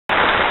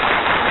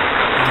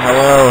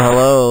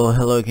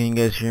Hello, can you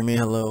guys hear me?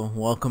 Hello,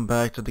 welcome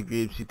back to the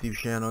Greebs YouTube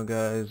channel,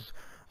 guys.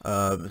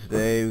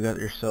 Today we got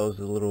yourselves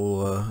a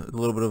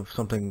little bit of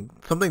something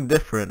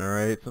different,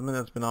 alright? Something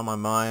that's been on my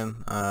mind.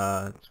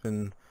 It's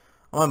been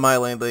on my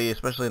mind lately,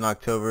 especially in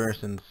October,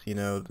 since, you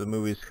know, the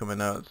movie's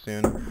coming out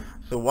soon.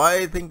 So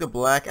why I think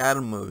Black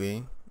Adam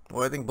is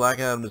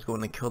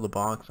going to kill the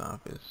box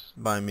office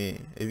by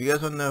me. If you guys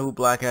don't know who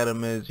Black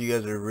Adam is, you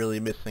guys are really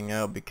missing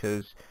out,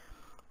 because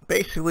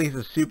basically he's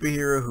a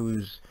superhero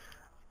who's,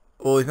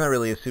 well, he's not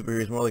really a superhero,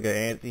 he's more like an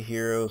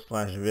anti-hero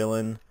slash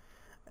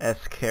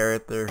villain-esque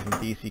character from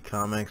DC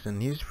Comics,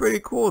 and he's pretty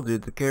cool,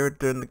 dude. The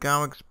character in the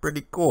comics is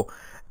pretty cool.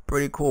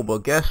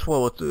 But guess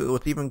what?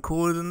 What's even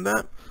cooler than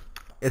that?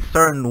 It's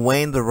starring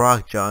Dwayne "The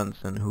Rock"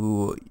 Johnson,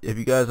 who, if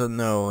you guys don't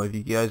know, if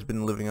you guys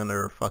been living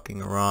under a fucking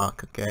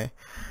rock, okay?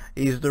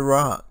 He's The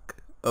Rock,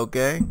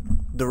 okay?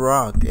 The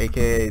Rock,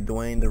 aka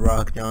Dwayne "The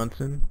Rock"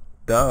 Johnson.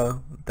 Duh,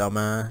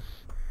 dumbass.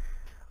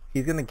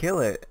 He's gonna kill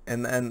it,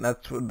 and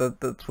that's what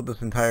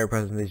this entire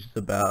presentation is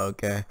about.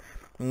 Okay,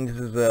 and this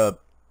is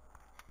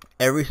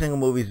every single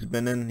movie he's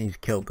been in, he's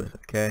killed it.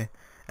 Okay,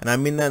 and I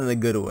mean that in a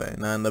good way,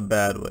 not in a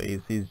bad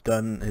way. He's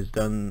done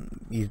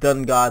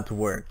God's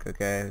work.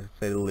 Okay, to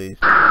say the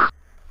least.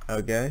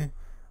 Okay,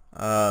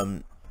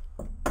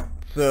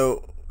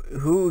 so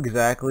who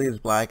exactly is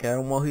Black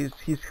Adam? Well,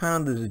 he's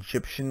kind of this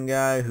Egyptian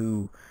guy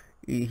who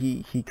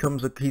he's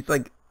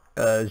like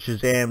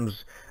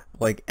Shazam's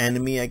like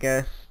enemy, I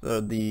guess,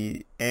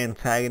 the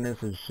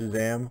antagonist of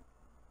Shazam.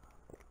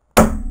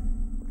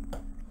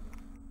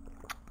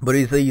 But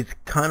he's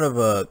kind of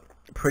a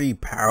pretty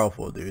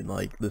powerful dude.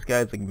 Like, this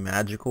guy's like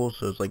magical,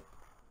 so it's like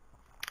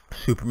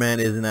Superman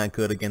isn't that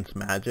good against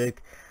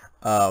magic.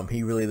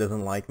 He really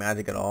doesn't like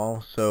magic at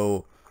all.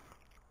 So,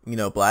 you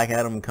know, Black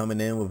Adam coming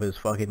in with his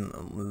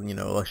fucking, you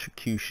know,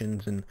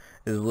 electrocutions and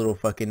his little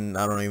fucking,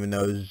 I don't even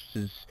know,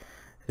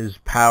 his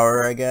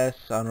power, I guess.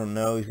 I don't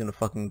know. He's gonna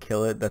fucking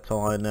kill it. That's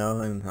all I know,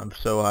 and I'm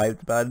so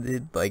hyped about it,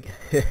 dude. Like,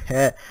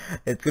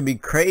 it's gonna be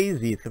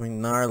crazy. It's gonna be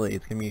gnarly.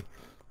 It's gonna be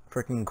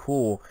freaking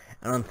cool.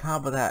 And on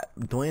top of that,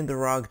 Dwayne "The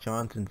Rock"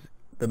 Johnson's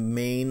the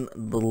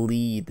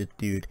lead,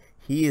 dude.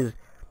 He is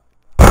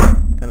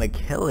gonna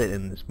kill it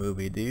in this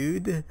movie,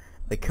 dude.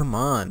 Like, come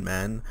on,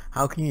 man.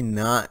 How can you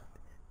not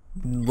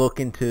look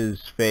into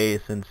his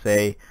face and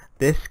say,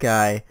 this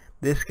guy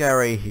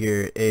right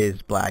here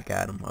is Black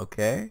Adam,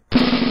 okay?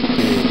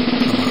 Dude,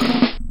 come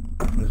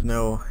on. There's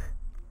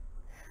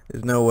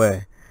no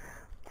way.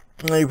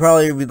 You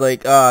probably be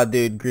like,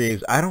 dude,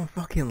 Greaves, I don't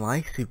fucking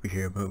like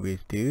superhero movies,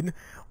 dude.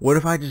 What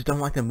if I just don't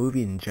like the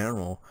movie in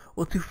general?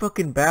 Well, too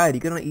fucking bad.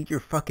 You gonna eat your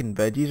fucking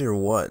veggies or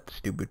what,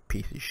 stupid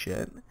piece of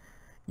shit?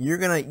 You're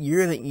gonna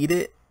eat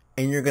it,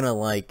 and you're gonna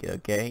like it,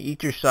 okay?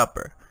 Eat your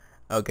supper,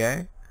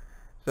 okay?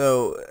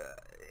 So,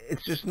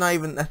 it's just not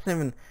even, that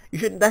shouldn't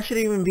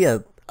even be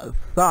a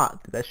thought.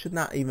 That should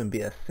not even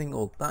be a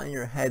single thought in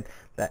your head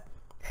that,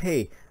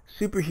 hey,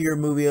 superhero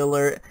movie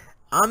alert,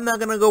 I'm not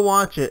gonna go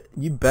watch it.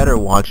 You better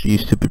watch it, you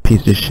stupid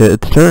piece of shit.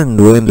 It's starring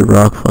Dwayne "The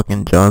Rock"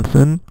 fucking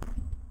Johnson.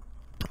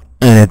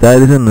 And if that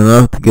isn't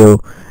enough to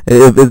go,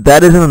 if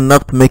that isn't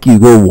enough to make you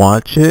go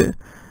watch it,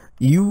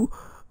 you,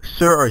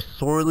 sir, are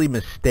sorely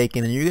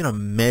mistaken, and you're gonna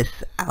miss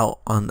out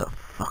on the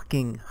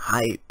fucking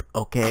hype,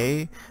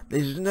 okay?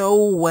 There's no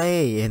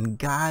way, in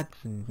God's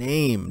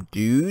name,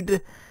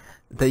 dude,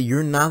 that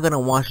you're not gonna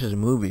watch this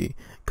movie,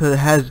 because it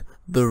has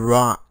The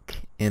Rock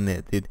in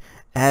it, dude.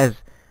 It has,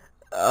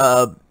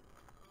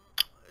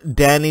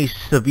 Danny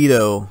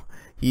DeVito.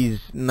 He's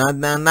not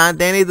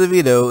Danny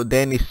DeVito,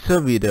 Danny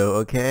DeVito,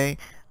 okay?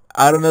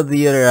 I don't know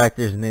the other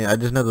actor's name, I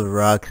just know The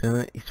Rock's in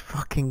it. He's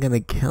fucking gonna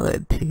kill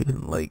it,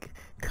 dude. Like,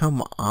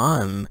 come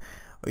on.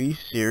 Are you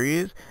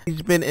serious?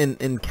 He's been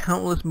in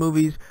countless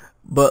movies,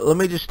 but let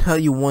me just tell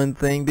you one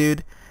thing,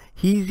 dude.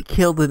 He's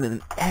killed it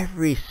in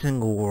every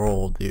single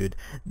role, dude.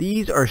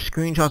 These are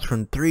screenshots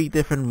from 3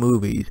 different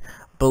movies.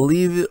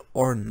 Believe it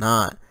or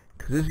not.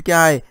 Because this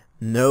guy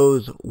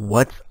knows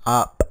what's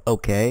up,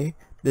 okay?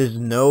 There's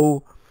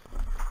no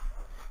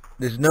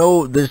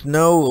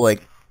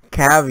like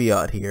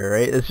caveat here,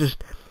 right? It's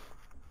just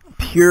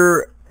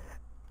pure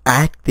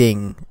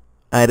acting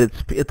at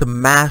it's a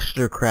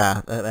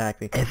mastercraft at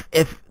acting.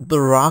 If The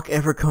Rock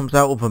ever comes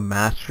out with a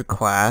master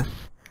class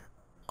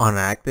on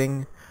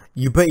acting,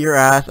 you bet your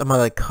ass I'm gonna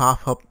like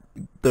cough up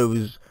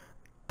those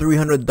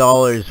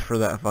 $300 for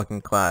that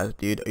fucking class,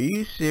 dude. Are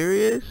you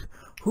serious?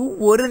 Who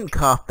wouldn't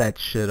cough that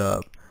shit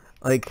up?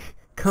 Like,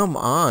 come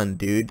on,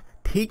 dude.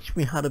 Teach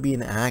me how to be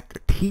an actor.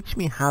 Teach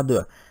me how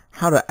to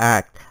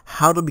act,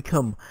 how to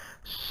become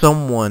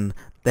someone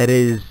that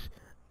is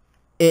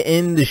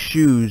in the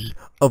shoes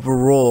of a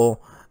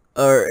role,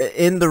 or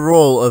in the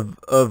role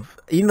of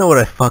you know what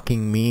I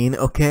fucking mean,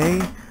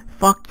 okay?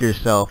 Fuck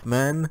yourself,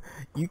 man.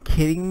 You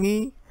kidding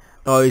me?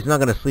 Oh, he's not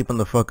gonna sleep on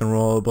the fucking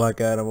role of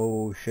Black Adam.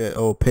 Oh shit.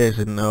 Oh piss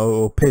and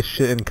oh piss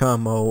shit and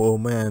cum. Oh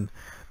man.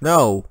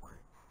 No,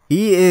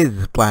 he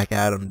is Black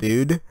Adam,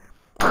 dude.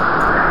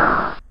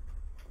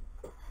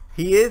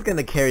 He is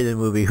gonna carry the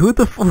movie. Who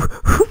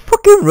fuck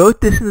fucking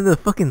wrote this into the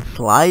fucking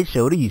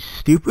slideshow? What are you,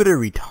 stupid or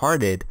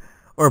retarded?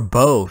 Or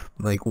both?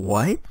 Like,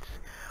 what?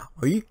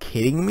 Are you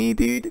kidding me,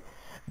 dude?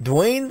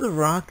 Dwayne "The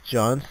Rock"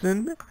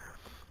 Johnson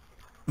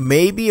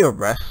may be a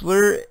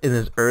wrestler in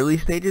his early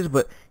stages,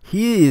 but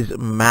he has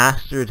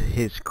mastered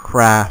his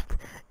craft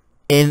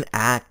in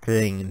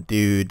acting,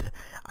 dude.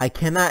 I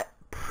cannot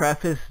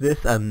preface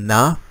this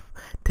enough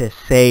to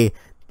say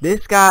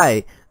this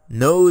guy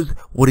knows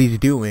what he's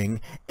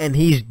doing, and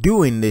he's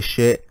doing this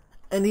shit,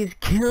 and he's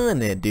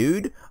killing it,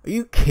 dude. Are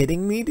you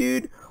kidding me,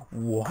 dude?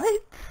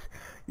 What?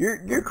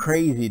 You're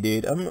crazy,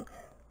 dude.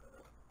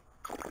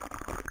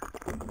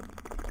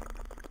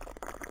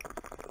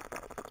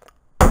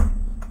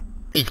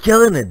 He's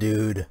killing it,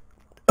 dude.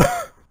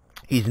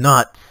 He's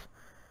nuts.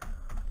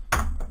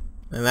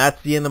 And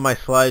that's the end of my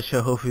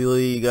slideshow.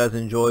 Hopefully you guys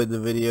enjoyed the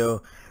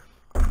video.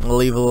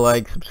 Leave a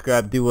like,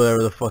 subscribe, do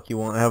whatever the fuck you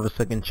want. I have a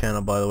second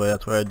channel, by the way.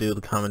 That's where I do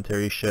the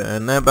commentary shit.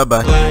 And then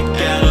bye-bye.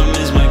 Black Adam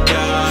is my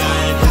god.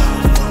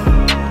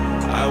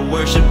 I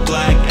worship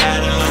Black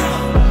Adam.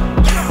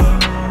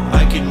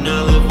 I could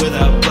not live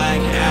without Black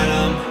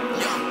Adam.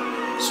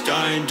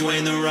 Starring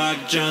Dwayne "The Rock"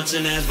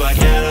 Johnson as Black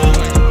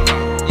Adam.